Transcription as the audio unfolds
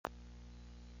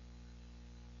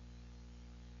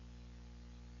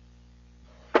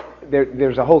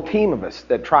there's a whole team of us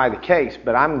that try the case,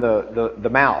 but I'm the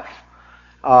mouth.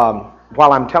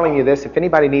 While I'm telling you this, if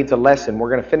anybody needs a lesson, we're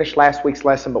going to finish last week's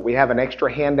lesson, but we have an extra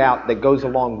handout that goes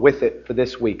along with it for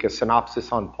this week, a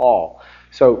synopsis on Paul.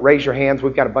 So raise your hands.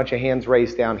 We've got a bunch of hands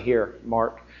raised down here,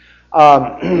 Mark.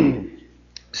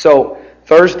 So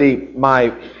Thursday,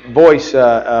 my voice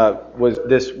was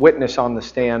this witness on the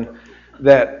stand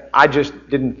that I just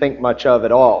didn't think much of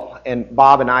at all. And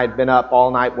Bob and I had been up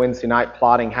all night Wednesday night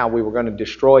plotting how we were going to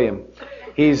destroy him.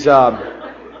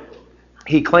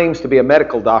 He claims to be a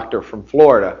medical doctor from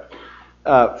Florida.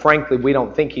 Frankly, we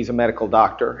don't think he's a medical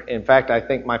doctor. In fact, I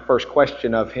think my first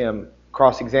question of him,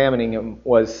 cross-examining him,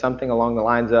 was something along the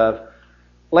lines of,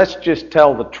 let's just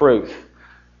tell the truth.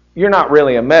 You're not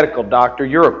really a medical doctor,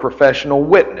 you're a professional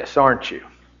witness, aren't you?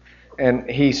 And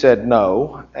he said,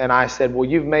 no. And I said, well,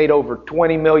 you've made over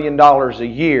 $20 million a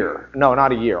year. No,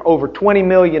 not a year. Over $20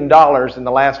 million in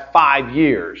the last 5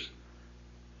 years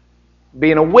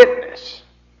being a witness.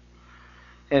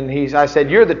 And I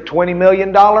said, you're the $20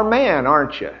 million man,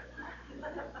 aren't you?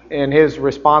 And his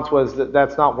response was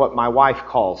that's not what my wife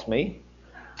calls me.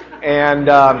 And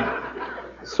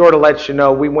sort of lets you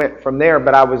know we went from there,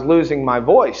 but I was losing my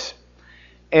voice.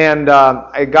 And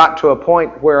I got to a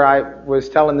point where I was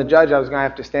telling the judge I was going to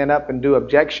have to stand up and do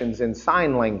objections in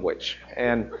sign language.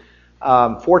 And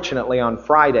fortunately on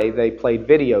Friday they played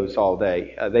videos all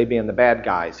day, they being the bad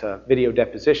guys, video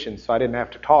depositions, so I didn't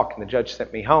have to talk, and the judge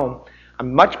sent me home.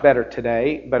 I'm much better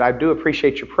today, but I do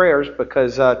appreciate your prayers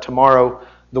because tomorrow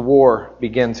the war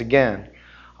begins again.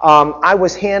 I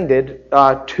was handed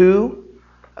 2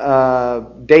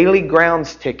 daily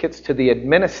grounds tickets to the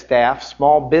Administaff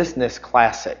Small Business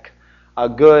Classic. A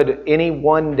good any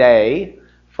one day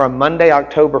from Monday,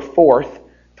 October 4th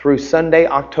through Sunday,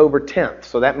 October 10th.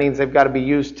 So that means they've got to be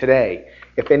used today.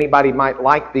 If anybody might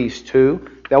like these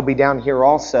 2, they'll be down here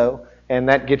also, and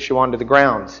that gets you onto the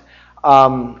grounds.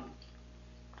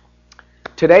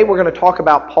 Today we're going to talk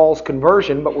about Paul's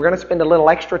conversion, but we're going to spend a little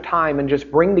extra time and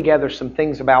just bring together some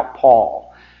things about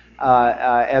Paul.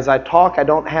 As I talk, I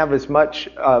don't have as much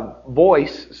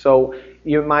voice, so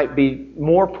you might be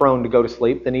more prone to go to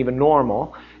sleep than even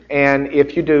normal. And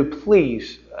if you do,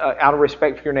 please, out of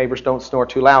respect for your neighbors, don't snore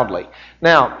too loudly.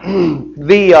 Now,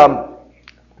 the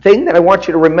thing that I want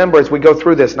you to remember as we go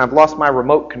through this, and I've lost my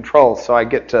remote control, so I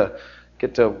get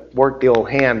to work the old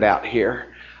hand out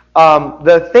here.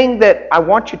 The thing that I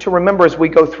want you to remember as we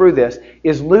go through this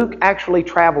is Luke actually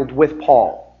traveled with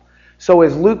Paul. So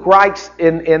as Luke writes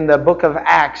in the book of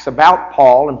Acts about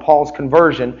Paul and Paul's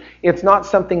conversion, it's not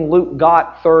something Luke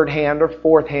got third hand or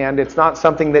fourth hand. It's not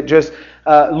something that just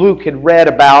Luke had read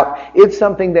about. It's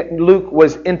something that Luke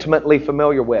was intimately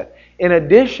familiar with. In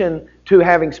addition to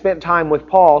having spent time with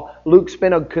Paul, Luke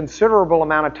spent a considerable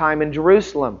amount of time in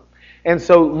Jerusalem. And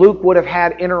so Luke would have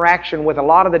had interaction with a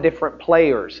lot of the different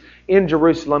players in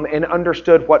Jerusalem and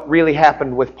understood what really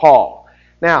happened with Paul.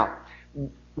 Now,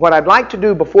 what I'd like to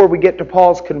do before we get to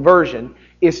Paul's conversion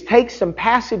is take some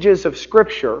passages of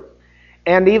Scripture,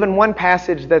 and even one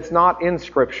passage that's not in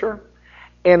Scripture,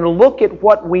 and look at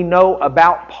what we know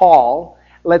about Paul.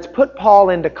 Let's put Paul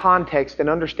into context and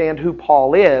understand who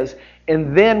Paul is,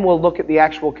 and then we'll look at the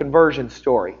actual conversion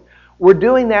story. We're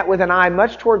doing that with an eye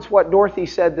much towards what Dorothy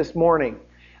said this morning.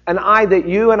 An eye that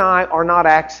you and I are not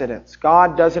accidents.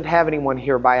 God doesn't have anyone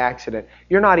here by accident.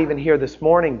 You're not even here this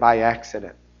morning by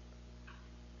accident.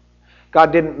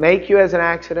 God didn't make you as an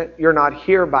accident. You're not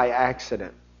here by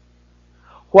accident.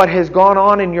 What has gone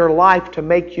on in your life to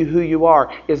make you who you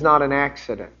are is not an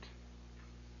accident.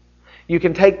 You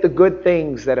can take the good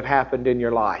things that have happened in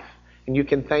your life, and you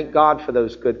can thank God for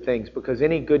those good things, because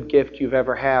any good gift you've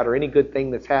ever had or any good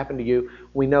thing that's happened to you,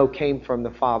 we know came from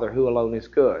the Father who alone is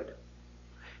good.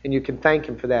 And you can thank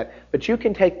Him for that. But you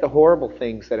can take the horrible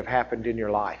things that have happened in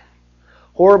your life.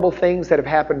 Horrible things that have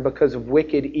happened because of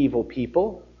wicked, evil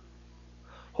people.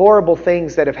 Horrible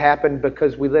things that have happened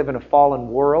because we live in a fallen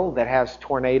world that has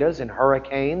tornadoes and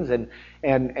hurricanes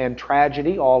and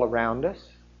tragedy all around us.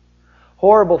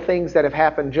 Horrible things that have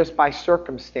happened just by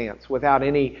circumstance without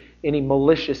any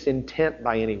malicious intent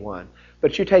by anyone.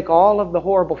 But you take all of the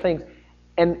horrible things,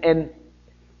 and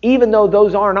even though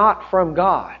those are not from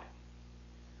God,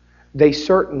 they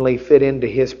certainly fit into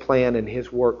His plan and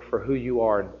His work for who you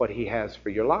are and what He has for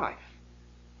your life.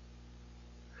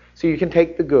 So you can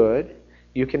take the good,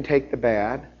 you can take the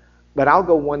bad, but I'll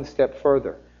go one step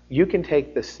further. You can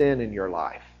take the sin in your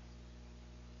life,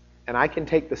 and I can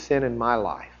take the sin in my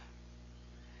life.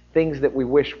 Things that we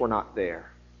wish were not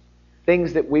there.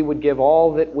 Things that we would give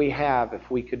all that we have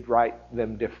if we could write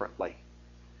them differently.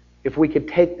 If we could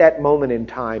take that moment in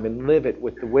time and live it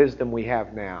with the wisdom we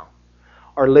have now.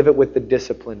 or live it with the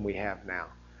discipline we have now.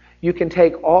 You can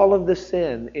take all of the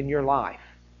sin in your life,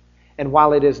 and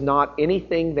while it is not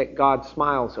anything that God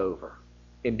smiles over,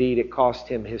 indeed it cost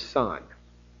him his son,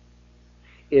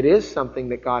 it is something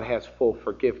that God has full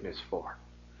forgiveness for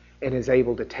and is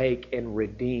able to take and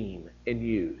redeem and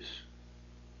use.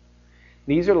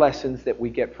 These are lessons that we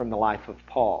get from the life of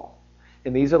Paul,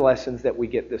 and these are lessons that we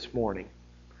get this morning.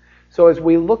 So as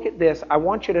we look at this, I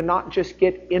want you to not just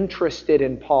get interested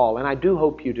in Paul, and I do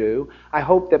hope you do. I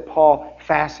hope that Paul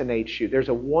fascinates you. There's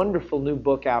a wonderful new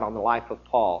book out on the life of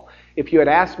Paul. If you had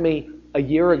asked me a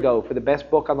year ago for the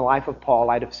best book on the life of Paul,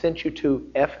 I'd have sent you to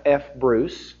F.F.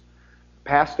 Bruce,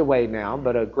 passed away now,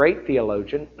 but a great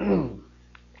theologian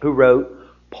who wrote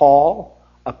Paul,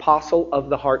 Apostle of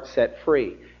the Heart Set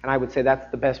Free. And I would say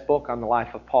that's the best book on the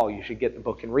life of Paul. You should get the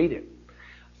book and read it.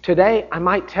 Today, I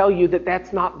might tell you that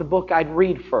that's not the book I'd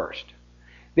read first.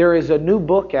 There is a new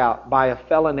book out by a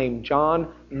fellow named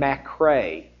John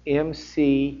McCrae,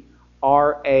 M-C-R-A-E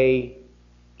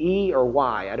or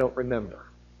Y, I don't remember.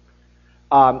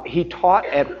 He taught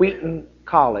at Wheaton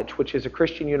College, which is a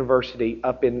Christian university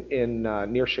up in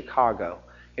near Chicago,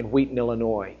 in Wheaton,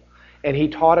 Illinois. And he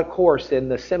taught a course in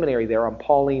the seminary there on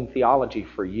Pauline theology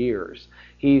for years.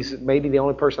 He's maybe the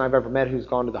only person I've ever met who's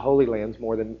gone to the Holy Lands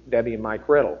more than Debbie and Mike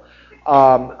Riddle.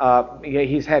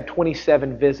 He's had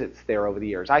 27 visits there over the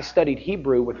years. I studied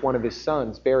Hebrew with one of his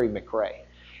sons, Barry McCrae.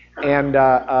 And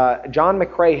John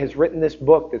McCrae has written this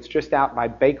book that's just out by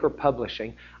Baker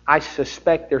Publishing. I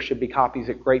suspect there should be copies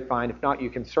at Grapevine. If not, you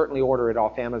can certainly order it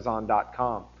off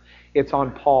Amazon.com. It's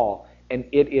on Paul. And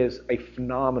it is a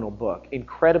phenomenal book,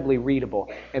 incredibly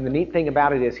readable. And the neat thing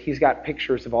about it is he's got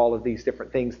pictures of all of these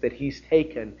different things that he's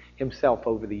taken himself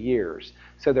over the years.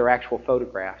 So they're actual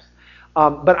photographs.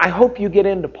 But I hope you get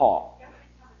into Paul.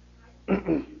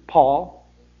 Paul?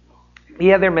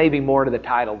 Yeah, there may be more to the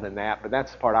title than that, but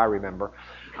that's the part I remember.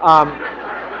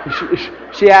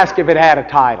 She asked if it had a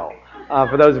title,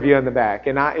 for those of you in the back.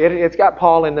 And it's got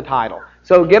Paul in the title.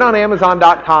 So get on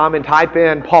Amazon.com and type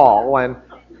in Paul and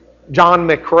John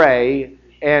McCrae,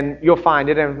 and you'll find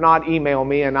it. And if not, email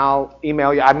me, and I'll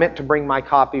email you. I meant to bring my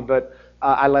copy, but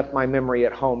I left my memory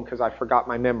at home because I forgot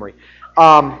my memory.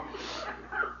 The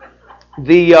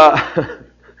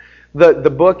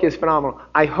book is phenomenal.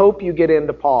 I hope you get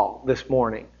into Paul this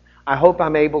morning. I hope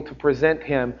I'm able to present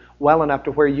him well enough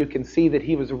to where you can see that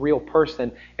he was a real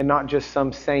person and not just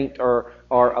some saint or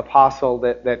apostle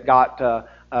that got a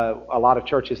lot of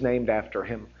churches named after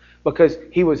him. Because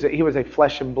he was a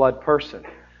flesh and blood person.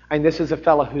 And this is a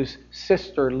fellow whose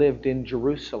sister lived in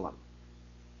Jerusalem.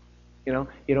 He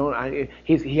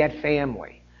had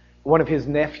family. One of his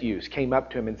nephews came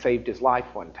up to him and saved his life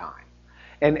one time.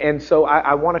 And so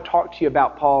I want to talk to you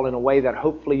about Paul in a way that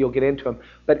hopefully you'll get into him.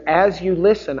 But as you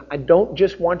listen, I don't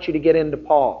just want you to get into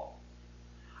Paul.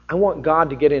 I want God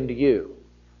to get into you.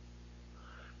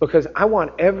 Because I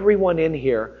want everyone in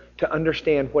here to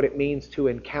understand what it means to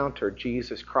encounter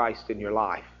Jesus Christ in your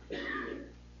life.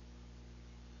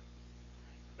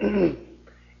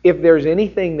 If there's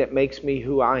anything that makes me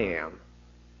who I am,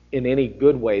 in any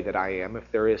good way that I am,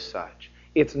 if there is such,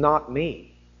 it's not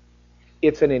me.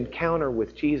 It's an encounter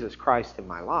with Jesus Christ in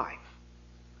my life.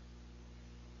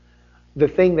 The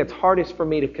thing that's hardest for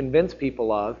me to convince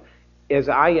people of as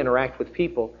I interact with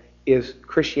people is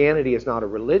Christianity is not a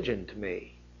religion to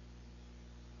me.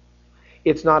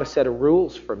 It's not a set of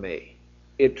rules for me.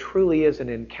 It truly is an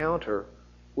encounter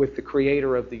with the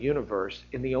Creator of the universe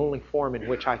in the only form in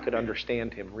which I could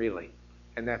understand Him really,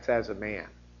 and that's as a man.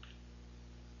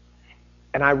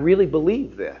 And I really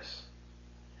believe this.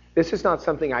 This is not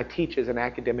something I teach as an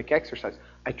academic exercise.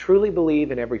 I truly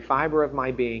believe in every fiber of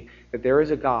my being that there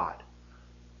is a God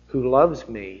who loves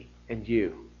me and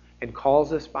you and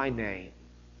calls us by name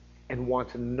and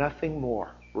wants nothing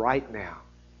more right now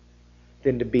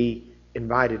than to be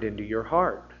invited into your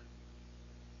heart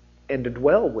and to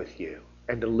dwell with you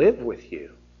and to live with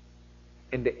you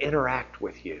and to interact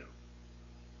with you.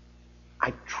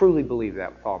 I truly believe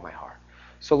that with all my heart.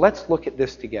 So let's look at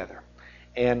this together.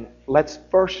 And let's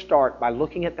first start by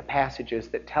looking at the passages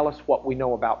that tell us what we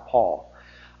know about Paul.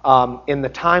 In the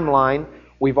timeline,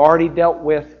 we've already dealt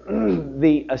with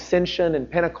the ascension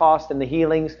and Pentecost and the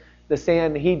healings, the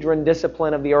Sanhedrin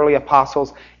discipline of the early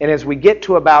apostles. And as we get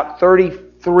to about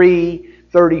 33,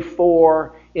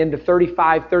 34, into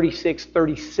 35, 36,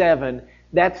 37,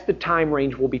 that's the time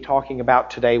range we'll be talking about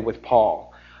today with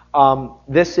Paul.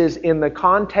 This is in the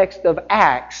context of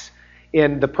Acts,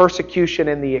 in the persecution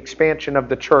and the expansion of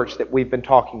the church that we've been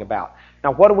talking about.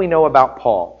 Now, what do we know about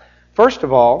Paul? First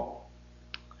of all,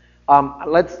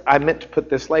 I meant to put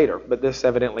this later, but this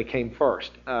evidently came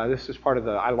first. This is part of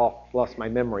the I lost my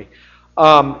memory.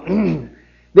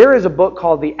 There is a book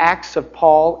called The Acts of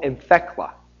Paul and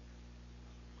Thecla.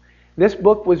 This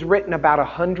book was written about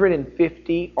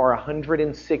 150 or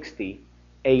 160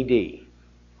 A.D.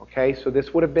 Okay, so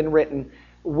this would have been written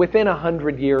within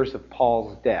 100 years of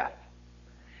Paul's death.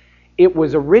 It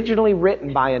was originally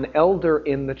written by an elder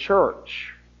in the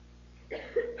church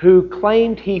who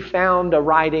claimed he found a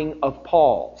writing of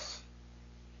Paul's.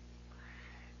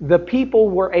 The people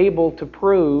were able to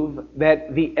prove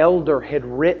that the elder had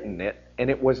written it and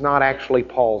it was not actually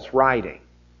Paul's writing.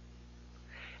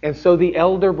 And so the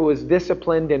elder was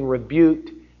disciplined and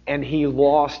rebuked, and he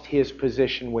lost his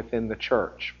position within the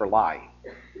church for lying.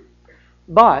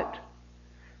 But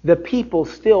the people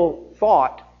still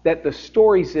thought that the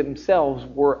stories themselves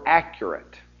were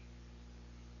accurate.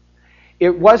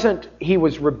 It wasn't he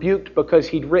was rebuked because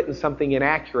he'd written something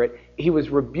inaccurate. He was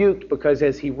rebuked because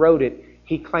as he wrote it,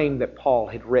 he claimed that Paul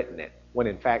had written it, when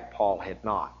in fact Paul had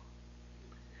not.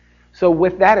 So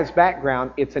with that as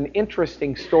background, it's an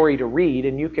interesting story to read,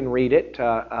 and you can read it.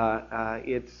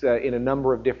 It's in a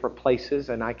number of different places,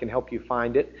 and I can help you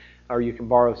find it, or you can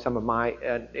borrow some of mine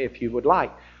if you would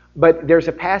like. But there's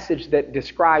a passage that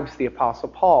describes the Apostle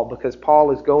Paul, because Paul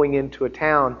is going into a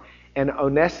town, and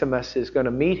Onesimus is going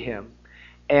to meet him.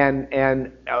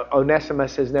 And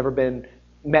Onesimus has never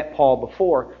met Paul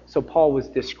before, so Paul was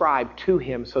described to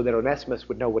him so that Onesimus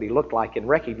would know what he looked like and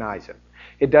recognize him.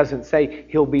 It doesn't say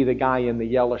he'll be the guy in the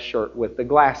yellow shirt with the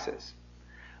glasses.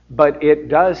 But it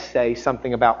does say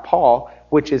something about Paul,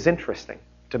 which is interesting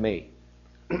to me.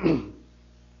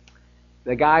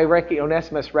 The guy,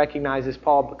 Onesimus, recognizes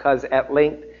Paul because at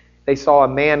length they saw a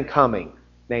man coming,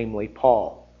 namely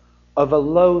Paul, of a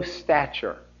low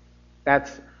stature.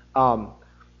 That's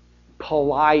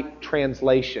polite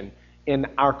translation. In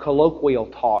our colloquial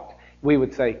talk, we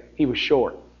would say he was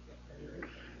short.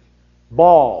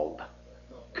 Bald.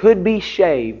 Could be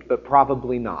shaved, but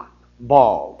probably not.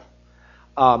 Bald.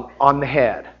 On the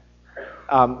head.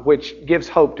 Which gives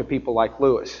hope to people like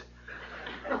Lewis.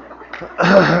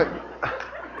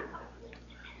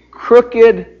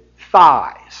 Crooked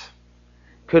thighs.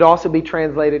 Could also be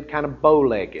translated kind of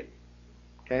bow-legged.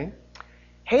 Okay?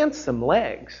 Handsome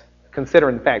legs,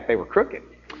 considering the fact they were crooked.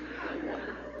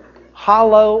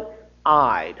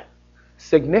 Hollow-eyed.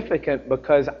 Significant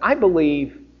because I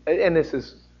believe, and this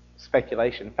is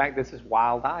speculation. In fact, this is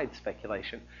wild-eyed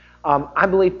speculation. I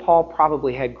believe Paul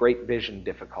probably had great vision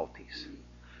difficulties.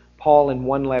 Paul in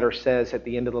one letter says at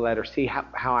the end of the letter, see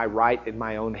how I write in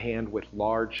my own hand with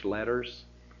large letters?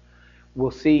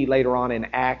 We'll see later on in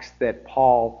Acts that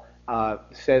Paul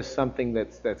says something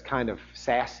that's kind of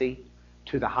sassy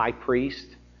to the high priest,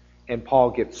 and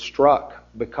Paul gets struck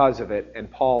because of it,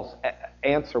 and Paul's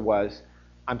answer was,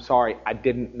 I'm sorry, I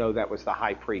didn't know that was the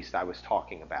high priest I was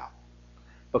talking about.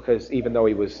 Because even though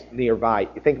he was nearby,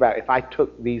 you think about it, if I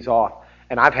took these off,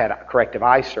 and I've had corrective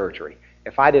eye surgery,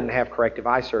 if I didn't have corrective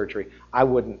eye surgery, I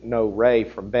wouldn't know Ray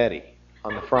from Betty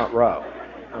on the front row.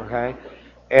 Okay?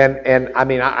 And I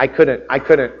mean, I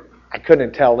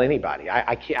couldn't tell anybody.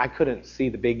 I couldn't see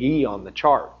the big E on the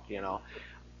chart, you know.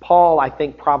 Paul, I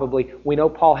think probably, we know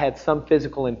Paul had some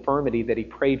physical infirmity that he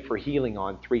prayed for healing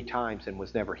on 3 times and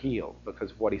was never healed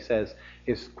because of what he says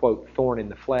is, quote, thorn in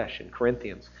the flesh in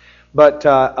Corinthians. But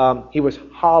he was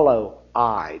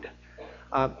hollow-eyed.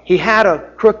 He had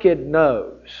a crooked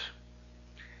nose.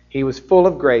 He was full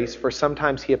of grace, for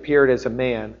sometimes he appeared as a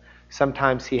man,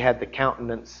 sometimes he had the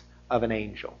countenance of an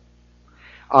angel.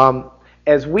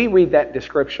 As we read that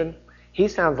description, he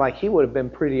sounds like he would have been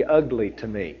pretty ugly to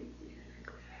me.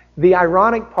 The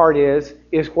ironic part is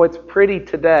what's pretty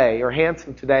today or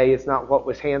handsome today is not what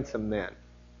was handsome then.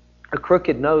 A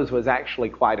crooked nose was actually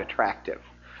quite attractive.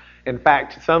 In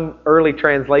fact, some early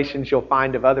translations you'll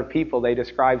find of other people, they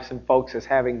describe some folks as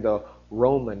having the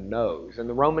Roman nose. And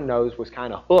the Roman nose was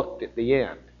kind of hooked at the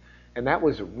end. And that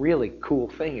was a really cool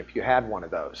thing if you had one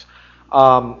of those.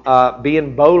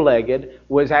 Being bow-legged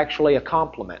was actually a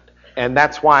compliment. And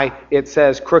that's why it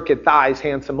says crooked thighs,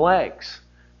 handsome legs.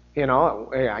 You know,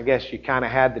 I guess you kind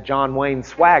of had the John Wayne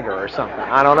swagger or something.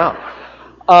 I don't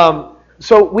know.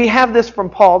 So we have this from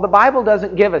Paul. The Bible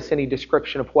doesn't give us any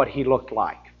description of what he looked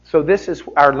like. So this is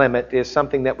our limit, is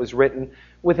something that was written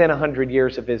within 100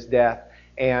 years of his death,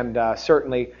 and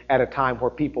certainly at a time where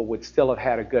people would still have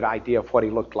had a good idea of what he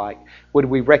looked like. Would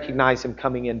we recognize him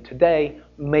coming in today?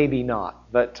 Maybe not,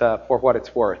 but for what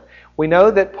it's worth. We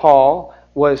know that Paul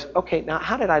was, okay, now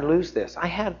how did I lose this? I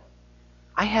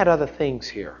had other things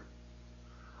here.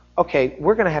 Okay,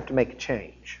 we're going to have to make a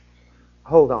change.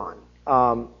 Hold on.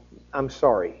 I'm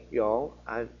sorry, y'all.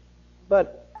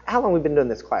 but how long have we been doing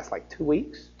this class? Like 2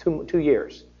 weeks? 2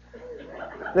 years?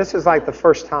 This is like the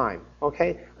first time,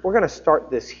 okay? We're going to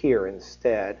start this here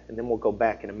instead, and then we'll go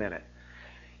back in a minute.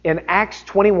 In Acts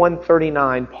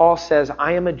 21:39, Paul says,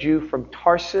 I am a Jew from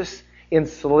Tarsus in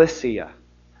Cilicia,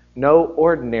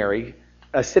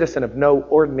 a citizen of no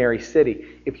ordinary city.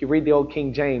 If you read the old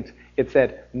King James, it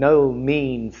said, no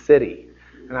mean city.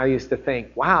 And I used to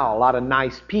think, wow, a lot of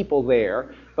nice people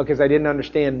there, because I didn't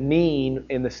understand mean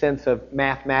in the sense of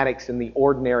mathematics in the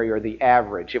ordinary or the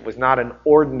average. It was not an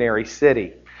ordinary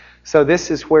city. So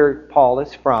this is where Paul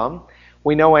is from.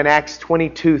 We know in Acts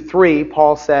 22:3,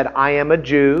 Paul said, I am a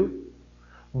Jew,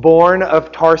 born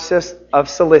of Tarsus of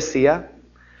Cilicia,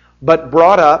 but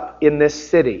brought up in this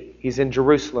city. He's in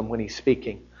Jerusalem when he's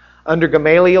speaking. Under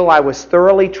Gamaliel, I was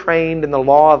thoroughly trained in the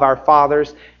law of our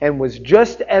fathers and was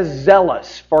just as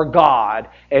zealous for God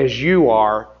as you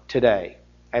are today,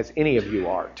 as any of you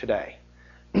are today.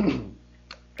 In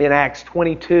Acts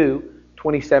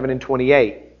 22:27 and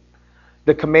 28,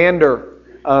 the commander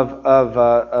of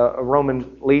a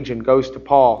Roman legion goes to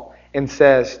Paul and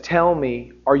says, tell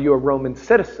me, are you a Roman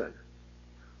citizen?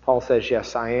 Paul says,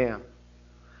 yes, I am.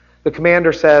 The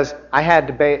commander says, I had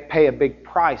to pay a big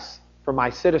price for my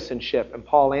citizenship. And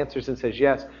Paul answers and says,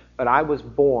 yes, but I was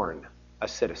born a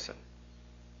citizen.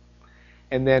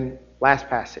 And then, last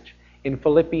passage. In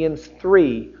Philippians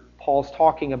 3, Paul's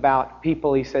talking about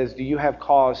people. He says, do you have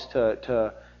cause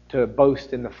to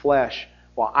boast in the flesh?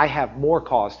 Well, I have more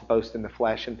cause to boast in the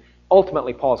flesh. And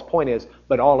ultimately, Paul's point is,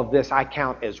 but all of this I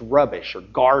count as rubbish or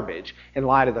garbage in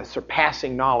light of the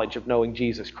surpassing knowledge of knowing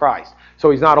Jesus Christ. So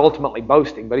he's not ultimately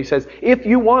boasting, but he says, if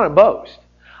you want to boast,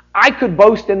 I could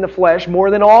boast in the flesh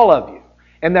more than all of you.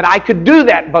 And that I could do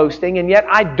that boasting, and yet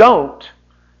I don't,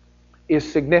 is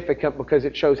significant because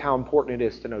it shows how important it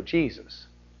is to know Jesus.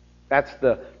 That's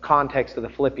the context of the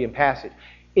Philippian passage.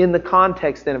 In the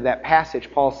context then of that passage,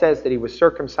 Paul says that he was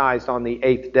circumcised on the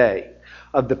 8th day,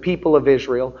 of the people of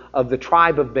Israel, of the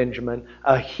tribe of Benjamin,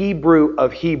 a Hebrew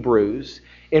of Hebrews,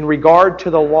 in regard to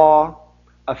the law,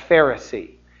 a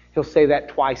Pharisee. He'll say that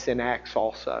twice in Acts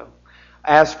also.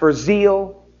 As for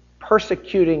zeal,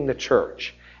 persecuting the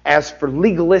church. As for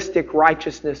legalistic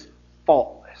righteousness,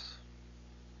 faultless.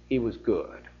 He was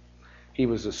good. He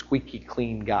was a squeaky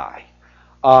clean guy.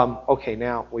 Okay,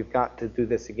 now we've got to do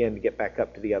this again to get back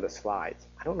up to the other slides.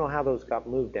 I don't know how those got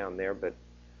moved down there, but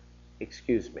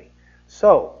excuse me.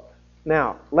 So,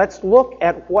 now, let's look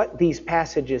at what these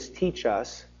passages teach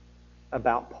us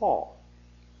about Paul.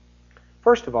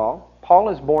 First of all, Paul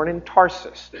is born in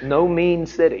Tarsus, no mean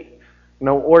city,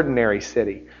 no ordinary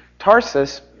city.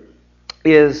 Tarsus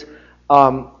is,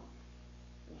 that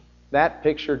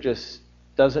picture just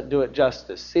doesn't do it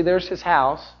justice. See, there's his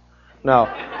house. No.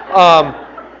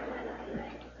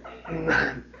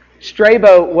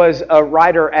 Strabo was a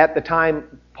writer at the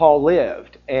time Paul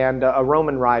lived, and a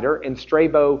Roman writer, and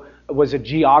Strabo was a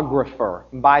geographer.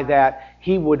 And by that,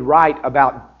 he would write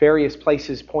about various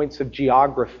places, points of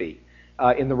geography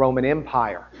in the Roman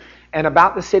Empire. And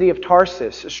about the city of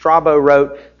Tarsus, Strabo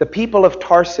wrote, the people of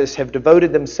Tarsus have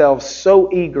devoted themselves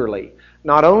so eagerly,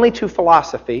 not only to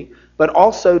philosophy, but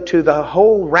also to the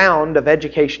whole round of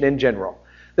education in general,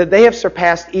 that they have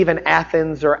surpassed even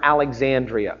Athens or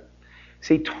Alexandria.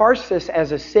 See, Tarsus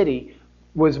as a city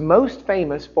was most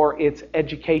famous for its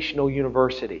educational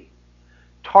university.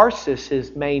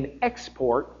 Tarsus's main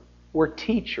export were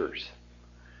teachers.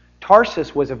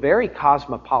 Tarsus was a very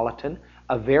cosmopolitan,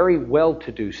 a very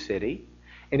well-to-do city,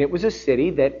 and it was a city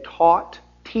that taught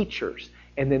teachers,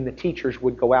 and then the teachers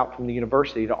would go out from the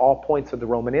university to all points of the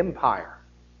Roman Empire.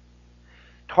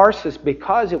 Tarsus,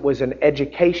 because it was an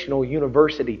educational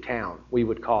university town, we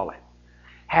would call it,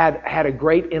 had a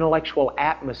great intellectual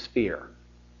atmosphere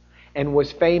and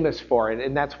was famous for it.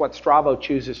 And that's what Strabo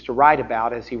chooses to write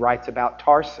about as he writes about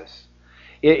Tarsus.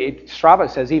 Strabo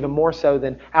says even more so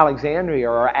than Alexandria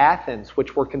or Athens,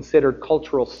 which were considered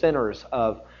cultural centers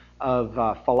of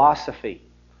philosophy.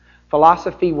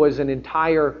 Philosophy was an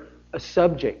entire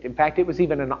subject. In fact, it was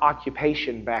even an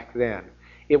occupation back then.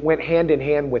 It went hand in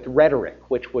hand with rhetoric,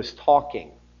 which was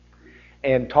talking,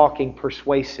 and talking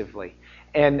persuasively,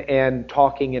 and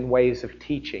talking in ways of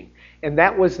teaching. And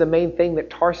that was the main thing that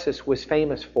Tarsus was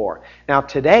famous for. Now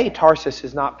today, Tarsus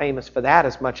is not famous for that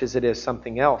as much as it is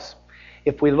something else.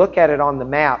 If we look at it on the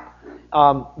map,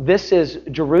 this is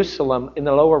Jerusalem in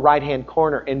the lower right-hand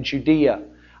corner, and Judea.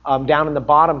 Down in the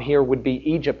bottom here would be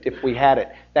Egypt if we had it.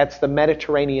 That's the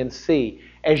Mediterranean Sea.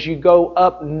 As you go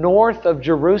up north of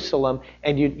Jerusalem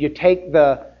and you take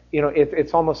the,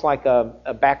 it's almost like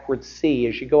a backward sea.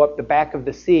 As you go up the back of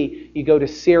the sea, you go to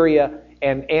Syria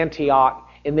and Antioch,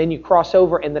 and then you cross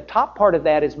over, and the top part of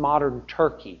that is modern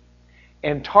Turkey.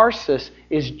 And Tarsus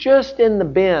is just in the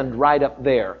bend right up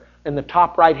there, in the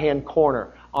top right-hand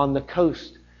corner on the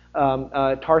coast.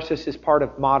 Tarsus is part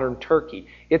of modern Turkey.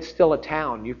 It's still a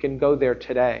town. You can go there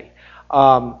today.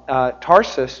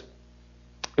 Tarsus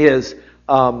is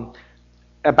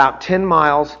about 10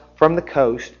 miles from the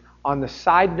coast on the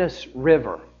Cydnus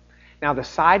River. Now, the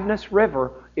Cydnus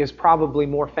River is probably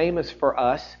more famous for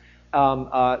us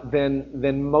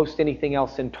than most anything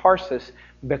else in Tarsus,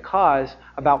 because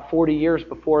about 40 years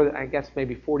before, I guess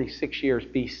maybe 46 years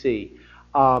BC,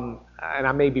 and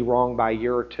I may be wrong by a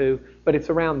year or two, but it's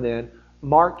around then,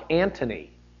 Mark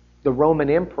Antony, the Roman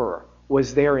emperor,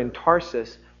 was there in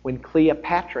Tarsus when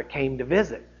Cleopatra came to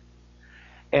visit.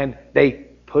 And they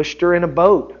pushed her in a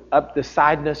boat up the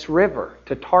Cydnus River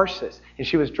to Tarsus, and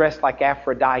she was dressed like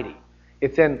Aphrodite.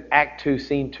 It's in Act 2,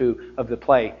 Scene 2 of the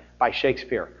play by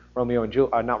Shakespeare, not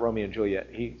Romeo and Juliet,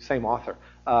 same author.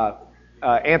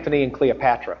 Antony and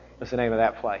Cleopatra is the name of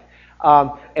that play.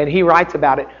 And he writes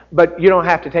about it, but you don't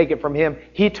have to take it from him.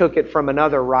 He took it from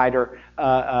another writer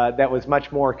that was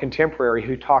much more contemporary,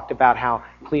 who talked about how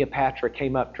Cleopatra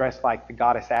came up dressed like the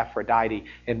goddess Aphrodite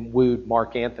and wooed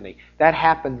Mark Antony. That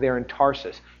happened there in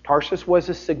Tarsus. Tarsus was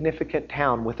a significant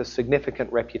town with a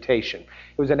significant reputation.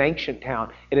 It was an ancient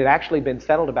town. It had actually been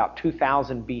settled about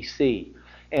 2000 BC.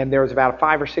 And there was about a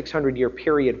 500 or 600 year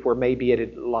period where maybe it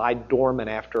had lied dormant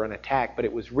after an attack, but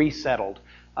it was resettled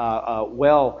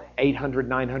 800,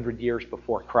 900 years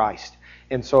before Christ.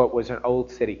 And so it was an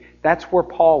old city. That's where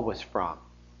Paul was from.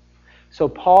 So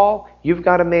Paul, you've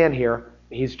got a man here.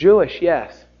 He's Jewish,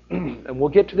 yes. And we'll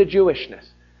get to the Jewishness.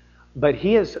 But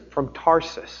he is from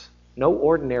Tarsus, no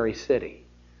ordinary city,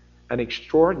 an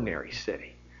extraordinary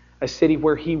city, a city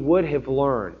where he would have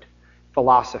learned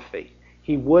philosophy.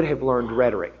 He would have learned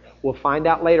rhetoric. We'll find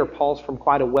out later Paul's from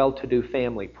quite a well-to-do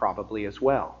family probably as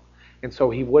well. And so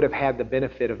he would have had the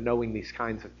benefit of knowing these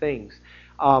kinds of things.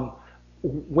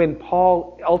 When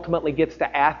Paul ultimately gets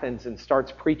to Athens and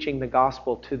starts preaching the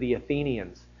gospel to the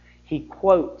Athenians, he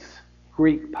quotes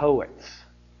Greek poets.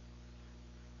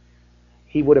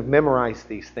 He would have memorized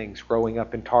these things growing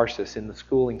up in Tarsus in the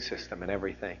schooling system and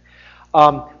everything.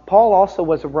 Paul also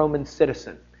was a Roman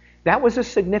citizen. That was a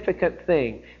significant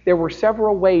thing. There were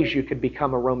several ways you could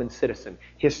become a Roman citizen.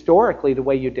 Historically, the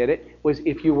way you did it was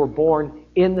if you were born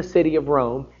in the city of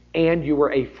Rome and you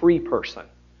were a free person.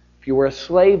 If you were a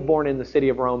slave born in the city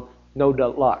of Rome, no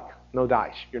luck, no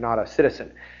dice. You're not a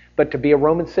citizen. But to be a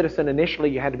Roman citizen,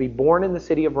 initially you had to be born in the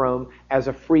city of Rome as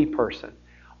a free person.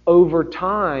 Over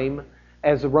time,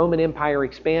 as the Roman Empire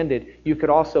expanded, you could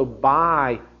also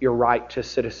buy your right to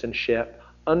citizenship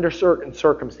under certain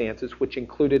circumstances, which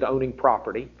included owning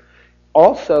property.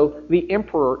 Also, the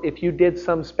emperor, if you did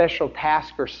some special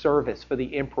task or service for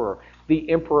the emperor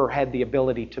had the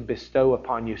ability to bestow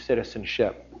upon you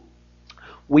citizenship.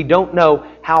 We don't know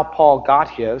how Paul got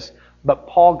his, but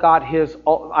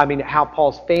how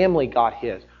Paul's family got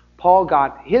his. Paul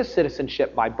got his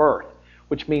citizenship by birth,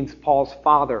 which means Paul's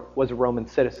father was a Roman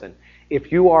citizen.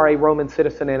 If you are a Roman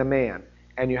citizen and a man,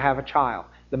 and you have a child,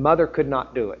 the mother could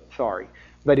not do it, sorry.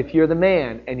 But if you're the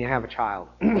man and you have a child,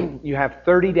 you have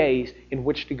 30 days in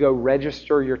which to go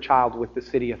register your child with the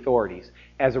city authorities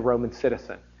as a Roman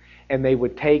citizen. And they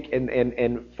would take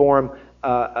and form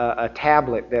a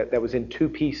tablet that was in two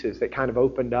pieces that kind of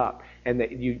opened up. And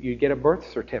that you get a birth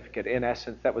certificate, in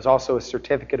essence, that was also a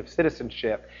certificate of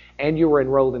citizenship, and you were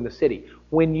enrolled in the city.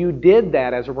 When you did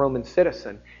that as a Roman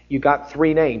citizen, you got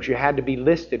 3 names. You had to be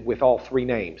listed with all 3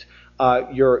 names.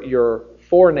 Your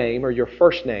forename or your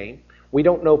first name. We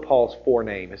don't know Paul's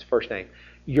forename, his first name.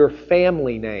 Your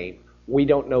family name. We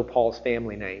don't know Paul's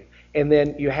family name. And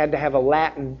then you had to have a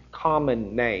Latin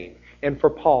common name. And for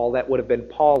Paul, that would have been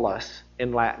Paulus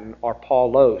in Latin or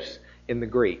Paulos in the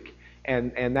Greek.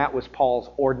 And that was Paul's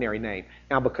ordinary name.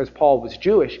 Now, because Paul was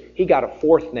Jewish, he got a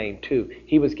 4th name too.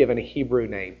 He was given a Hebrew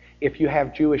name. If you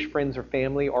have Jewish friends or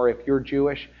family, or if you're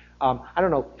Jewish, I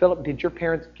don't know, Philip, did your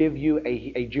parents give you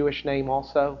a Jewish name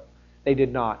also? They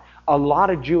did not. A lot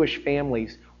of Jewish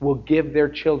families will give their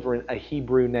children a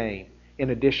Hebrew name in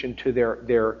addition to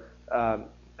their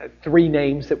 3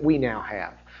 names that we now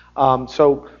have.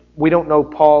 So we don't know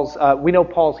Paul's. We know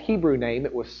Paul's Hebrew name.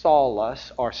 It was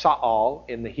Saulus or Saul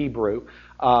in the Hebrew.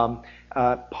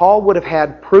 Paul would have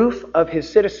had proof of his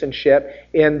citizenship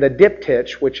in the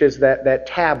diptych, which is that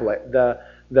tablet,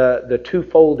 the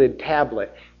two-folded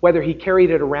tablet. Whether he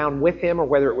carried it around with him or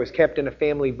whether it was kept in a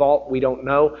family vault, we don't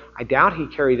know. I doubt he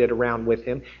carried it around with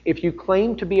him. If you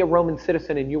claimed to be a Roman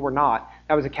citizen and you were not,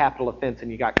 that was a capital offense and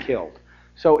you got killed.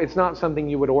 So it's not something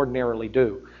you would ordinarily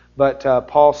do. But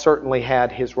Paul certainly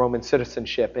had his Roman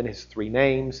citizenship in his 3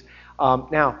 names.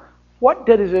 Now, what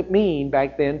does it mean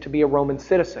back then to be a Roman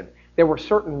citizen? There were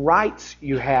certain rights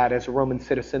you had as a Roman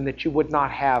citizen that you would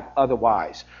not have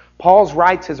otherwise. Paul's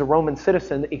rights as a Roman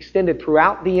citizen extended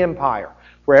throughout the empire.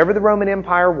 Wherever the Roman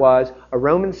Empire was, a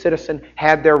Roman citizen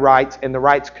had their rights, and the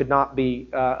rights could not be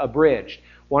abridged.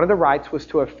 One of the rights was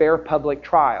to a fair public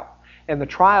trial. And the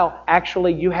trial,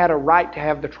 actually, you had a right to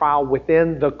have the trial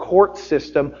within the court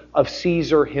system of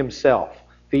Caesar himself,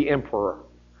 the emperor.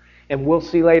 And we'll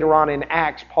see later on in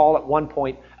Acts, Paul at one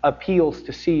point appeals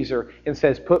to Caesar and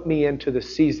says, put me into the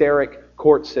Caesaric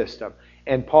court system.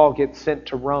 And Paul gets sent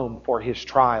to Rome for his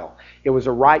trial. It was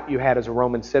a right you had as a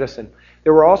Roman citizen.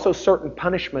 There were also certain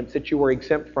punishments that you were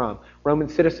exempt from. Roman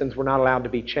citizens were not allowed to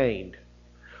be chained.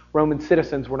 Roman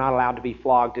citizens were not allowed to be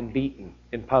flogged and beaten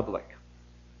in public.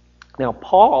 Now,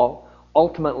 Paul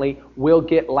ultimately will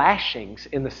get lashings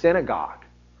in the synagogue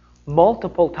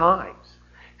multiple times.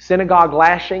 Synagogue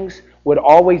lashings would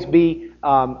always be,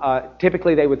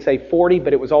 typically they would say 40,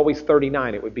 but it was always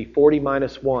 39. It would be 40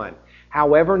 minus 1.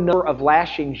 However, number of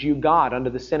lashings you got under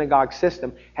the synagogue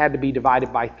system had to be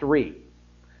divided by 3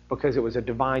 because it was a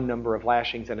divine number of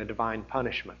lashings and a divine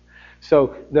punishment.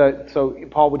 So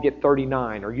Paul would get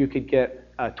 39, or you could get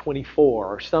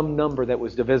 24, or some number that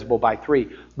was divisible by 3.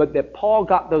 But that Paul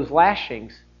got those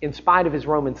lashings in spite of his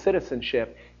Roman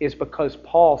citizenship is because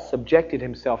Paul subjected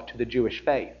himself to the Jewish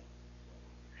faith.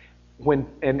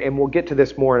 And we'll get to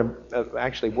this more.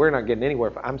 Actually, we're not getting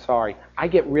anywhere. I'm sorry. I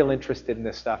get real interested in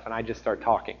this stuff, and I just start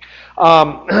talking.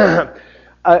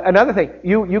 Another thing,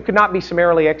 you could not be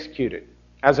summarily executed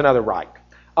as another right.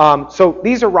 So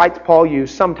these are rights Paul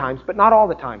used sometimes, but not all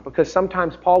the time, because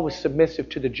sometimes Paul was submissive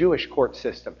to the Jewish court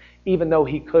system, even though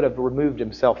he could have removed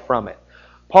himself from it.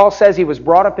 Paul says he was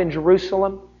brought up in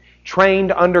Jerusalem,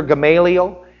 trained under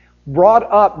Gamaliel.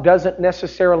 Brought up doesn't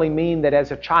necessarily mean that as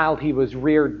a child he was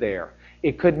reared there.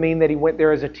 It could mean that he went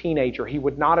there as a teenager. He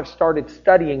would not have started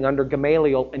studying under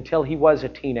Gamaliel until he was a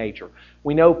teenager.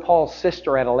 We know Paul's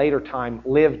sister at a later time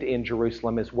lived in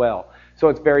Jerusalem as well. So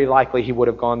it's very likely he would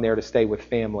have gone there to stay with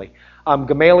family.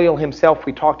 Gamaliel himself,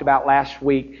 we talked about last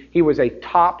week, he was a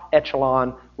top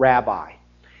echelon rabbi.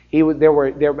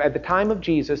 At the time of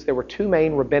Jesus, there were 2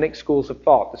 main rabbinic schools of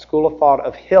thought. The school of thought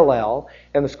of Hillel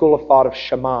and the school of thought of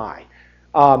Shammai.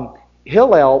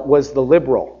 Hillel was the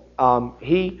liberal.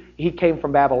 He came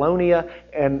from Babylonia,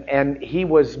 and he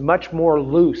was much more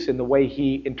loose in the way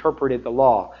he interpreted the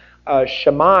law.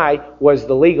 Shammai was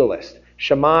the legalist.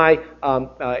 Shammai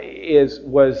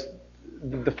was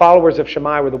the followers of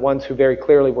Shammai were the ones who very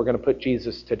clearly were going to put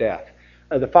Jesus to death.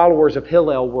 The followers of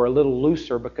Hillel were a little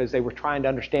looser because they were trying to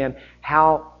understand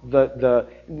how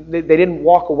they didn't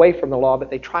walk away from the law, but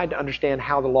they tried to understand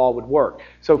how the law would work.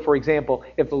 So, for example,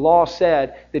 if the law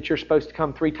said that you're supposed to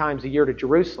come 3 times a year to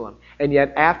Jerusalem, and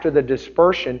yet after the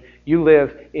dispersion you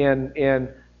live in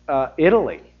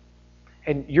Italy,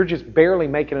 and you're just barely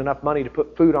making enough money to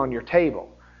put food on your table,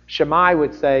 Shammai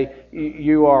would say,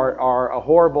 you are a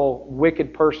horrible,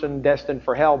 wicked person destined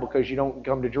for hell because you don't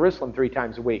come to Jerusalem 3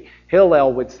 times a week.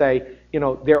 Hillel would say,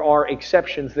 there are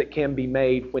exceptions that can be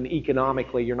made when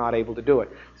economically you're not able to do it.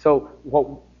 So,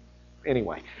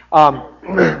 anyway.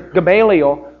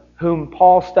 Gamaliel, whom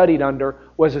Paul studied under,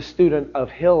 was a student of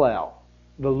Hillel,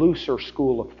 the looser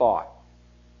school of thought.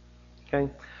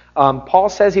 Okay? Paul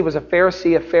says he was a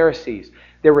Pharisee of Pharisees.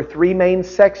 There were 3 main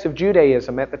sects of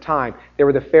Judaism at the time. There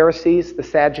were the Pharisees, the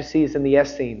Sadducees, and the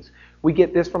Essenes. We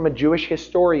get this from a Jewish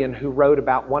historian who wrote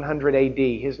about 100 AD.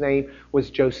 His name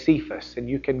was Josephus, and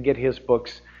you can get his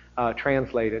books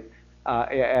translated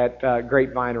at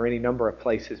Grapevine or any number of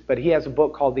places. But he has a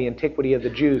book called The Antiquity of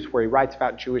the Jews where he writes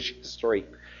about Jewish history.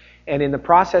 And in the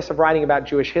process of writing about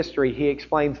Jewish history, he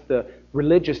explains the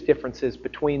religious differences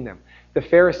between them. The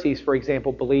Pharisees, for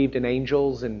example, believed in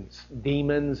angels and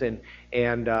demons and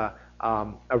a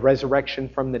resurrection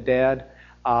from the dead.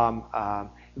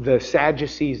 The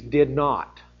Sadducees did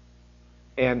not.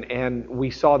 And we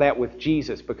saw that with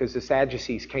Jesus because the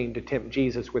Sadducees came to tempt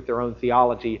Jesus with their own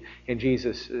theology, and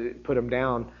Jesus put them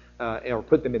down or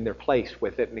put them in their place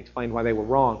with it and explained why they were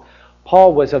wrong.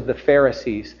 Paul was of the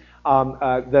Pharisees.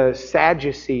 The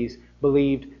Sadducees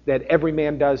believed that every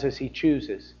man does as he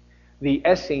chooses. The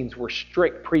Essenes were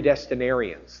strict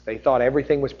predestinarians. They thought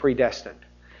everything was predestined.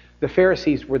 The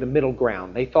Pharisees were the middle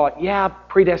ground. They thought, yeah,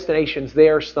 predestination's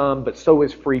there some, but so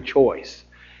is free choice.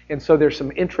 And so there's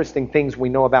some interesting things we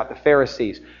know about the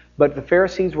Pharisees. But the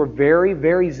Pharisees were very,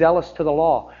 very zealous to the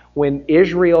law. When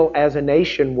Israel as a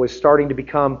nation was starting to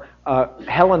become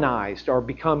Hellenized or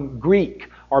become Greek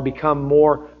or become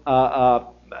more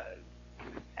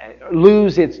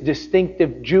lose its distinctive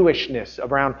Jewishness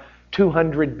around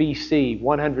 200 BC,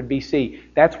 100 BC.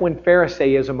 That's when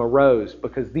Pharisaism arose,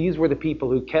 because these were the people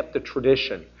who kept the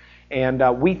tradition. And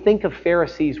we think of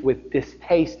Pharisees with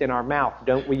distaste in our mouth,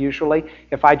 don't we usually?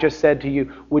 If I just said to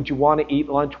you, would you want to eat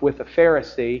lunch with a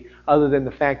Pharisee, other than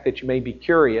the fact that you may be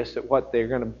curious at what they're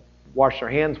going to wash their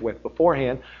hands with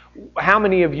beforehand, how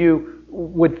many of you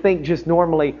would think just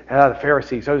normally, the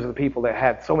Pharisees, those are the people that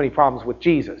had so many problems with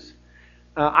Jesus?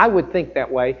 I would think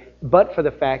that way, but for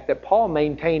the fact that Paul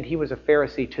maintained he was a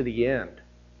Pharisee to the end.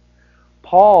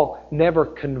 Paul never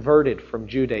converted from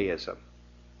Judaism.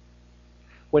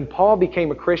 When Paul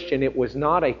became a Christian, it was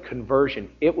not a conversion,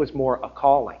 it was more a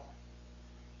calling.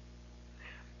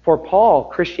 For Paul,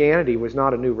 Christianity was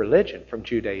not a new religion from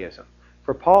Judaism.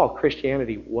 For Paul,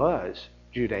 Christianity was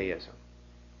Judaism,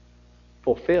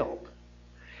 fulfilled.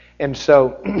 And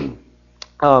so,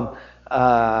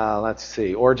 let's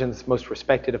see, origins most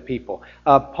respected of people.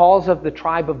 Paul's of the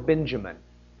tribe of Benjamin.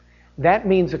 That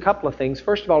means a couple of things.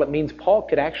 First of all, it means Paul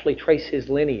could actually trace his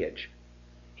lineage.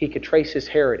 He could trace his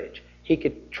heritage. He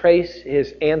could trace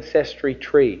his ancestry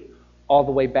tree all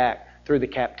the way back through the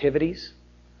captivities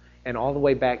and all the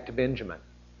way back to Benjamin.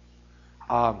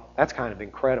 That's kind of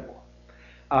incredible.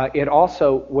 It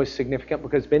also was significant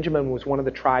because Benjamin was one of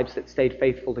the tribes that stayed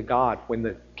faithful to God when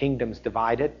the kingdoms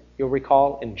divided, you'll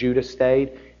recall, and Judah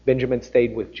stayed. Benjamin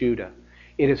stayed with Judah.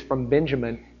 It is from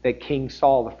Benjamin that King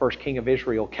Saul, the first king of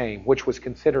Israel, came, which was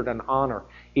considered an honor,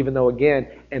 even though, again,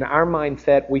 in our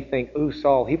mindset, we think, ooh,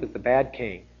 Saul, he was the bad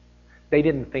king. They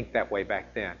didn't think that way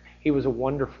back then. He was a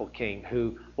wonderful king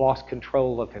who lost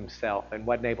control of himself and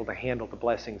wasn't able to handle the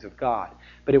blessings of God.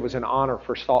 But it was an honor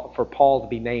for Paul to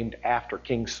be named after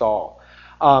King Saul.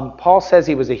 Paul says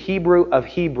he was a Hebrew of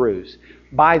Hebrews.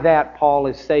 By that, Paul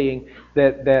is saying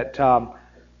that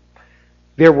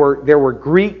there were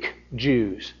Greek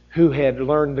Jews who had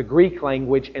learned the Greek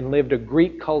language and lived a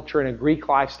Greek culture and a Greek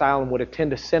lifestyle and would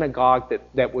attend a synagogue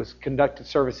that was conducted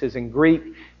services in Greek.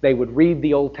 They would read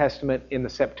the Old Testament in the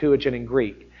Septuagint in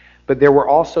Greek. But there were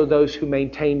also those who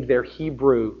maintained their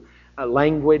Hebrew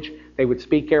language. They would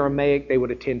speak Aramaic. They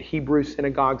would attend Hebrew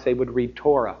synagogues. They would read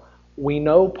Torah. We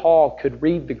know Paul could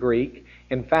read the Greek.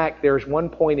 In fact, there's one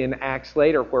point in Acts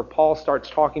later where Paul starts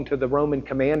talking to the Roman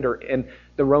commander, and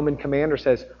the Roman commander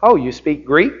says, "Oh, you speak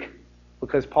Greek?"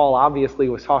 Because Paul obviously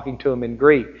was talking to him in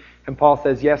Greek. And Paul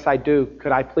says, "Yes, I do.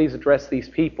 Could I please address these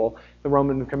people?" The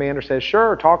Roman commander says,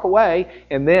 "Sure, talk away."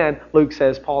 And then Luke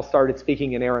says Paul started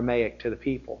speaking in Aramaic to the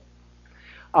people.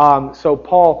 So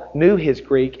Paul knew his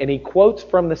Greek, and he quotes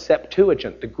from the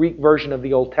Septuagint, the Greek version of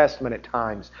the Old Testament at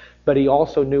times, but he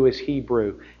also knew his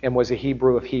Hebrew and was a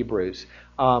Hebrew of Hebrews.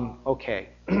 Okay.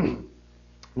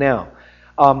 Now,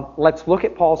 let's look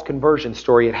at Paul's conversion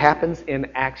story. It happens in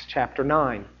Acts chapter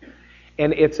 9.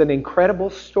 And it's an incredible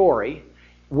story.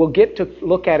 We'll get to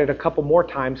look at it a couple more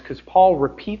times because Paul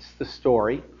repeats the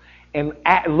story. And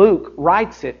Luke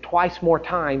writes it twice more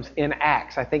times in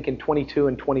Acts, I think in 22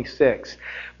 and 26.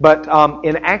 But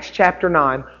in Acts chapter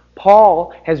 9,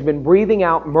 Paul has been breathing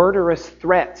out murderous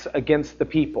threats against the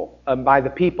people, by the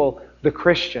people, the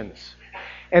Christians.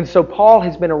 And so Paul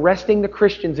has been arresting the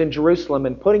Christians in Jerusalem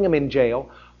and putting them in jail.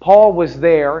 Paul was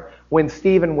there when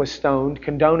Stephen was stoned,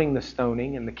 condoning the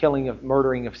stoning and the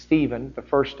murdering of Stephen, the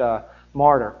first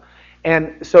martyr.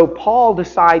 And so Paul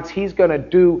decides he's going to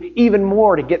do even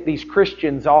more to get these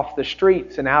Christians off the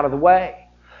streets and out of the way.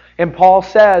 And Paul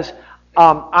says,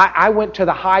 I went to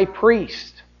the high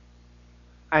priest.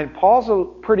 And Paul's a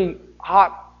pretty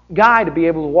hot guy to be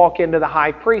able to walk into the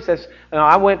high priest.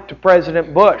 I went to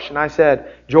President Bush and I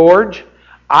said, "George,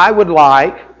 I would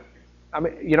like..."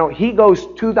 he goes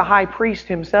to the high priest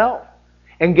himself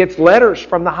and gets letters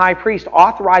from the high priest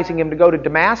authorizing him to go to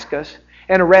Damascus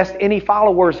and arrest any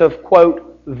followers of,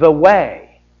 quote, the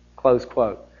way, close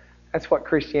quote. That's what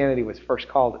Christianity was first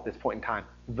called at this point in time,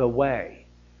 the way.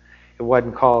 It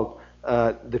wasn't called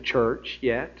the church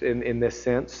yet in this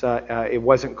sense. It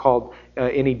wasn't called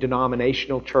any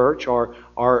denominational church or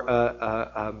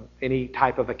any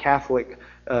type of a Catholic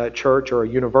church or a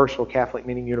universal Catholic,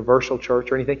 meaning universal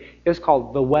church or anything. It was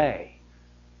called the way.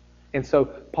 And so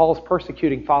Paul's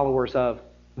persecuting followers of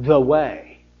the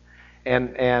way.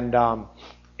 And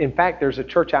in fact, there's a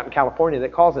church out in California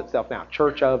that calls itself now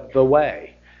Church of the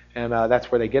Way. And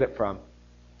that's where they get it from.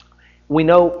 We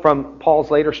know from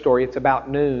Paul's later story, it's about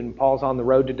noon. Paul's on the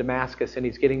road to Damascus, and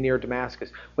he's getting near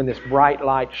Damascus when this bright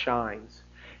light shines.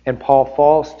 And Paul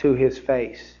falls to his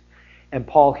face. And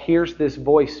Paul hears this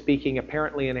voice speaking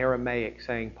apparently in Aramaic,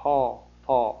 saying, "Paul,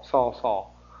 Paul, Saul,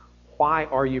 Saul, why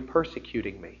are you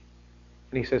persecuting me?"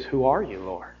 And he says, "Who are you,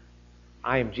 Lord?"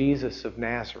 "I am Jesus of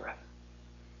Nazareth."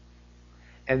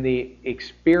 And the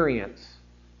experience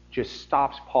just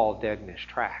stops Paul dead in his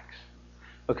tracks.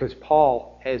 Because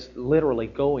Paul is literally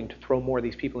going to throw more of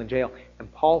these people in jail.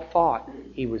 And Paul thought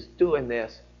he was doing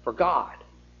this for God.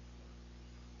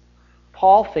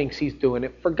 Paul thinks he's doing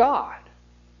it for God.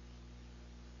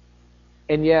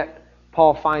 And yet,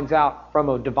 Paul finds out from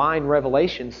a divine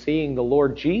revelation, seeing the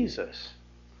Lord Jesus,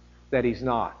 that he's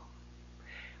not.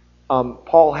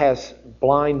 Paul has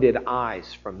blinded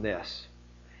eyes from this.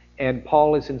 And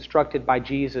Paul is instructed by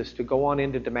Jesus to go on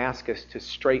into Damascus to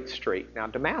Straight Street. Now,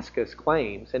 Damascus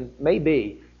claims, and may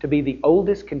be, to be the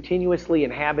oldest continuously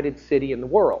inhabited city in the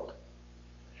world.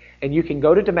 And you can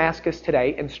go to Damascus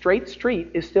today, and Straight Street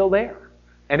is still there.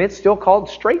 And it's still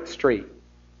called Straight Street.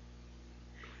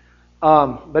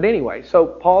 But anyway, so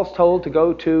Paul's told to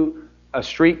go to a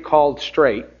street called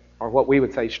Straight, or what we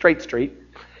would say Straight Street.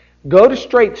 Go to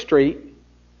Straight Street,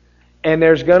 and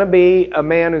there's going to be a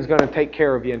man who's going to take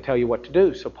care of you and tell you what to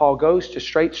do. So Paul goes to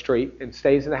Straight Street and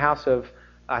stays in the house of,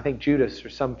 I think, Judas or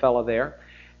some fellow there.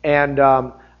 And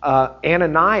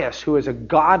Ananias, who is a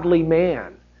godly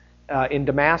man in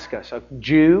Damascus, a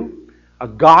Jew, a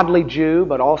godly Jew,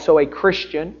 but also a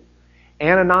Christian.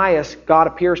 Ananias, God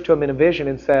appears to him in a vision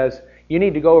and says, you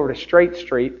need to go over to Straight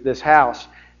Street, this house,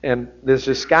 and there's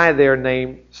this guy there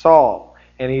named Saul.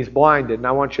 And he's blinded, and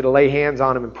I want you to lay hands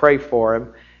on him and pray for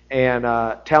him and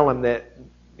tell him that,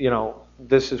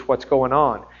 this is what's going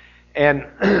on. And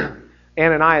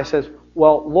Ananias says,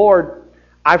 well, Lord,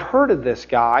 I've heard of this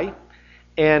guy,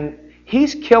 and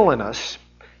he's killing us.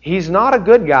 He's not a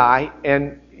good guy,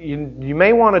 and you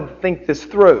may want to think this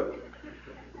through.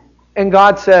 And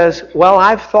God says, well,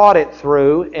 I've thought it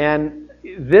through, and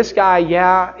this guy,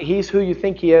 yeah, he's who you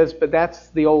think he is, but that's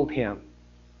the old him.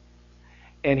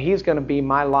 And he's going to be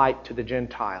my light to the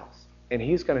Gentiles. And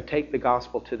he's going to take the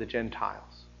gospel to the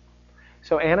Gentiles.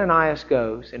 So Ananias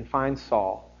goes and finds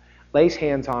Saul, lays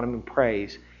hands on him and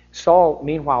prays. Saul,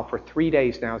 meanwhile, for 3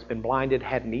 days now has been blinded,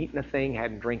 hadn't eaten a thing,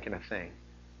 hadn't drinking a thing.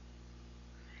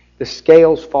 The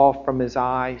scales fall from his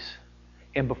eyes.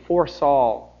 And before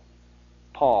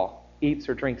Paul, eats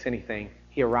or drinks anything,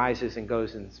 he arises and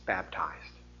goes and is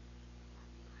baptized.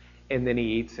 And then he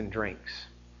eats and drinks.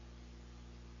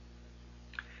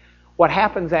 What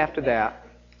happens after that,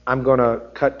 I'm going to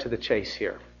cut to the chase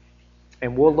here.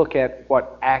 And we'll look at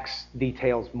what Acts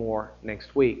details more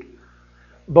next week.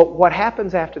 But what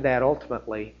happens after that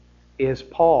ultimately is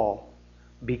Paul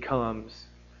becomes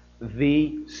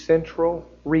the central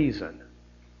reason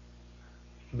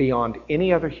beyond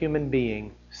any other human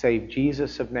being save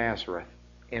Jesus of Nazareth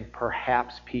and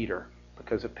perhaps Peter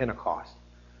because of Pentecost.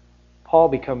 Paul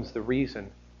becomes the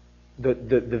reason,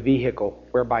 the vehicle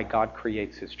whereby God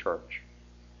creates His church.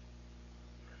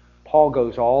 Paul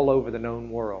goes all over the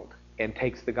known world and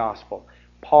takes the gospel.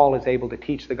 Paul is able to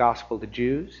teach the gospel to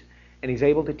Jews, and he's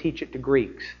able to teach it to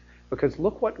Greeks. Because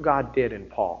look what God did in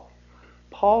Paul.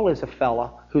 Paul is a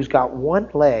fella who's got one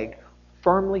leg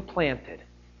firmly planted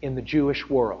in the Jewish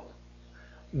world.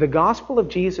 The gospel of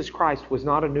Jesus Christ was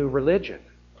not a new religion.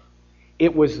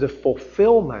 It was the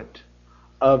fulfillment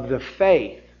of the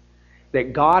faith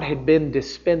that God had been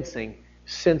dispensing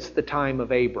since the time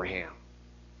of Abraham.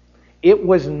 It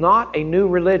was not a new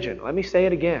religion. Let me say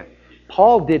it again.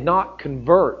 Paul did not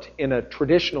convert in a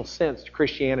traditional sense to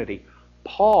Christianity.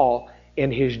 Paul,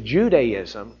 in his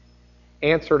Judaism,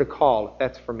 answered a call. If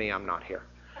that's for me, I'm not here.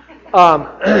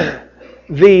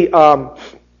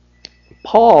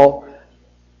 Paul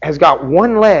has got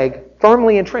one leg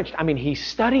firmly entrenched. I mean, he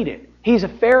studied it. He's a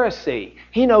Pharisee.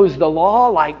 He knows the law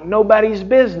like nobody's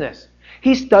business.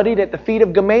 He studied at the feet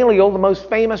of Gamaliel, the most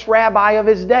famous rabbi of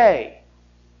his day.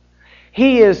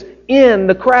 He is in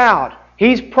the crowd.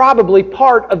 He's probably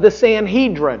part of the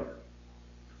Sanhedrin.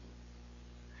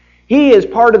 He is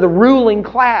part of the ruling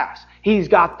class. He's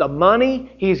got the money,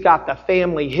 he's got the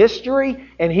family history,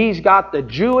 and he's got the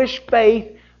Jewish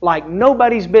faith like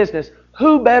nobody's business.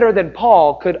 Who better than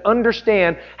Paul could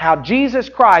understand how Jesus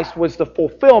Christ was the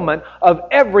fulfillment of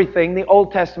everything the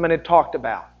Old Testament had talked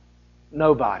about?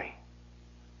 Nobody.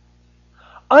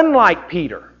 Unlike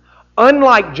Peter,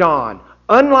 unlike John,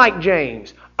 unlike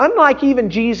James, unlike even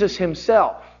Jesus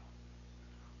himself,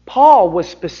 Paul was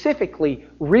specifically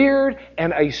reared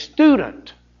and a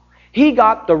student. He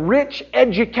got the rich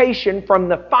education from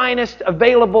the finest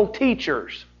available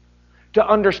teachers to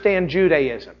understand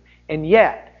Judaism. And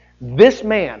yet, this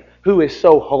man, who is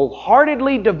so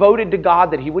wholeheartedly devoted to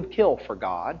God that he would kill for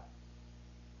God,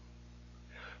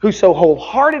 who so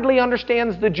wholeheartedly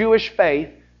understands the Jewish faith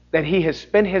that he has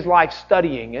spent his life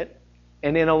studying it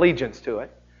and in allegiance to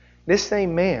it, this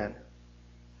same man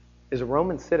is a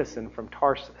Roman citizen from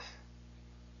Tarsus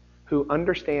who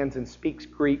understands and speaks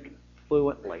Greek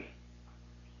fluently,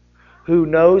 who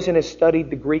knows and has studied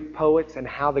the Greek poets and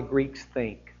how the Greeks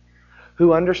think,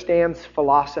 who understands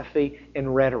philosophy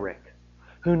and rhetoric,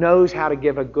 who knows how to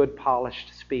give a good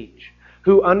polished speech,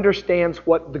 who understands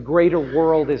what the greater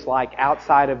world is like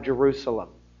outside of Jerusalem,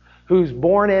 who's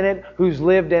born in it, who's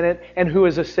lived in it, and who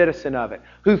is a citizen of it,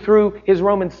 who through his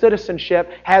Roman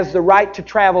citizenship has the right to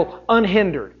travel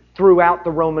unhindered throughout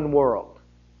the Roman world.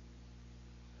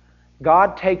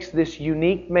 God takes this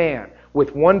unique man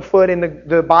with one foot in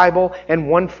the Bible and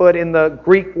one foot in the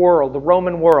Greek world, the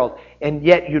Roman world, and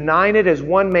yet united as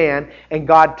one man, and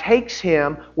God takes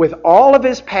him with all of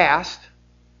his past,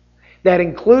 that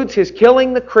includes his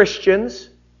killing the Christians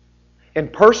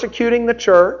and persecuting the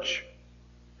church,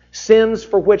 sins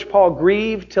for which Paul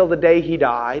grieved till the day he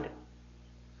died,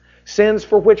 sins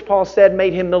for which Paul said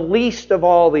made him the least of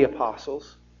all the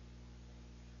apostles.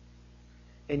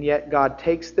 And yet God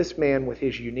takes this man with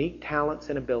his unique talents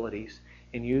and abilities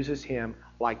and uses him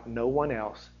like no one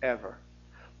else ever.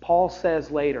 Paul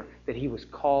says later that he was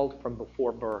called from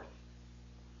before birth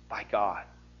by God.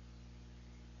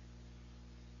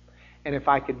 And if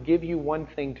I could give you one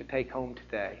thing to take home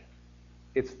today,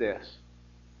 it's this.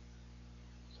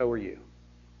 So are you.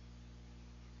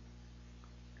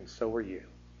 And so are you.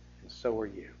 And so are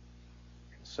you.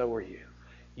 And so are you.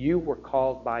 You were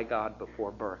called by God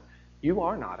before birth. You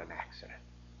are not an accident.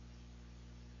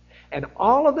 And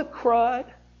all of the crud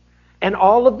and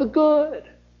all of the good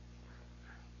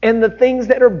and the things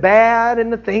that are bad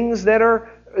and the things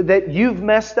that you've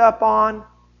messed up on,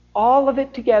 all of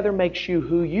it together makes you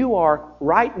who you are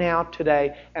right now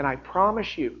today. And I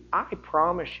promise you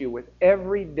with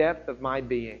every depth of my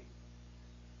being,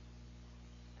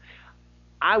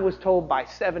 I was told by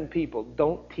 7 people,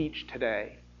 don't teach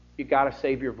today. You got to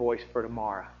save your voice for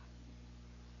tomorrow.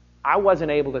 I wasn't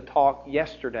able to talk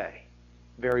yesterday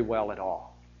very well at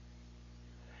all.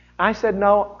 I said,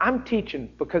 no, I'm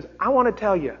teaching because I want to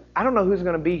tell you, I don't know who's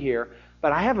going to be here,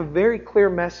 but I have a very clear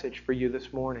message for you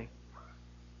this morning.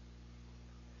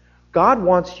 God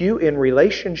wants you in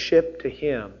relationship to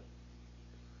Him.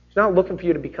 He's not looking for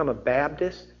you to become a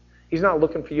Baptist. He's not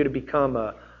looking for you to become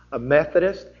a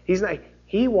Methodist.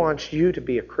 He wants you to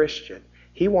be a Christian.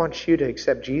 He wants you to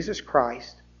accept Jesus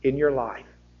Christ in your life.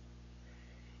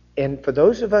 And for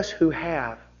those of us who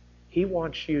have, He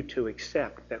wants you to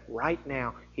accept that right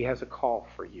now He has a call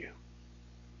for you.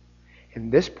 In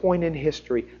this point in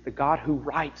history, the God who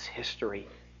writes history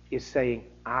is saying,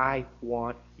 I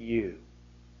want you.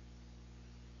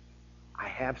 I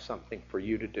have something for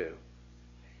you to do.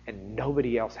 And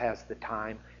nobody else has the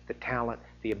time, the talent,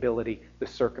 the ability, the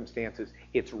circumstances.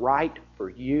 It's right for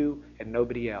you and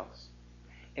nobody else.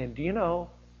 And do you know,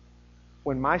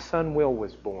 when my son Will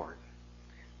was born,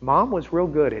 Mom was real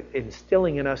good at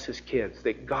instilling in us as kids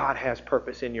that God has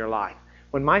purpose in your life.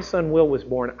 When my son Will was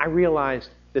born, I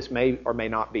realized this may or may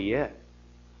not be it.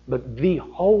 But the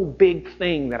whole big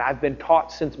thing that I've been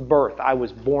taught since birth I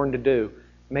was born to do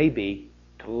may be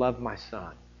to love my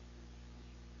son.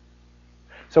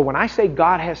 So when I say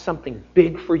God has something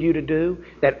big for you to do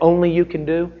that only you can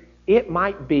do, it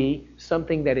might be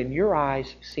something that in your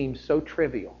eyes seems so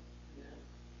trivial.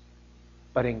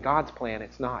 But in God's plan,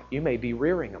 it's not. You may be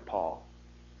rearing a Paul.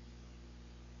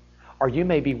 Or you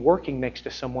may be working next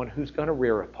to someone who's going to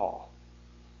rear a Paul.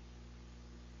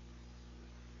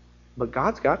 But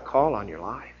God's got a call on your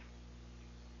life.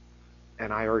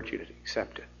 And I urge you to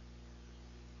accept it.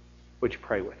 Would you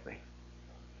pray with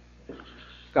me?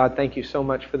 God, thank you so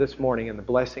much for this morning and the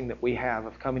blessing that we have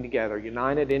of coming together,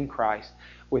 united in Christ,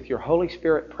 with your Holy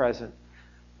Spirit present,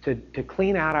 to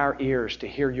clean out our ears to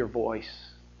hear your voice,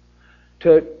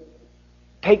 to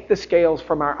take the scales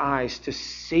from our eyes to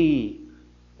see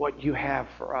what you have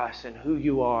for us and who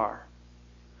you are,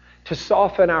 to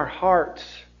soften our hearts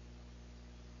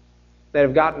that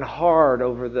have gotten hard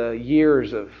over the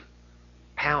years of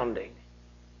pounding,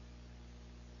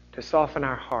 to soften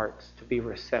our hearts to be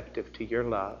receptive to your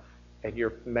love and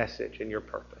your message and your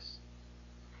purpose.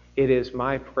 It is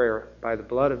my prayer by the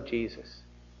blood of Jesus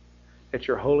that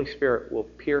your Holy Spirit will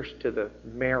pierce to the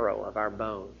marrow of our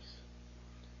bones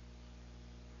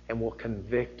and will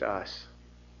convict us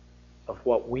of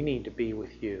what we need to be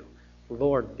with you.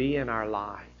 Lord, be in our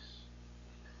lives.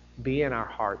 Be in our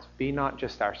hearts. Be not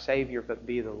just our Savior, but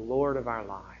be the Lord of our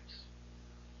lives.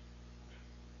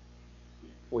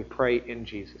 We pray in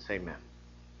Jesus. Amen.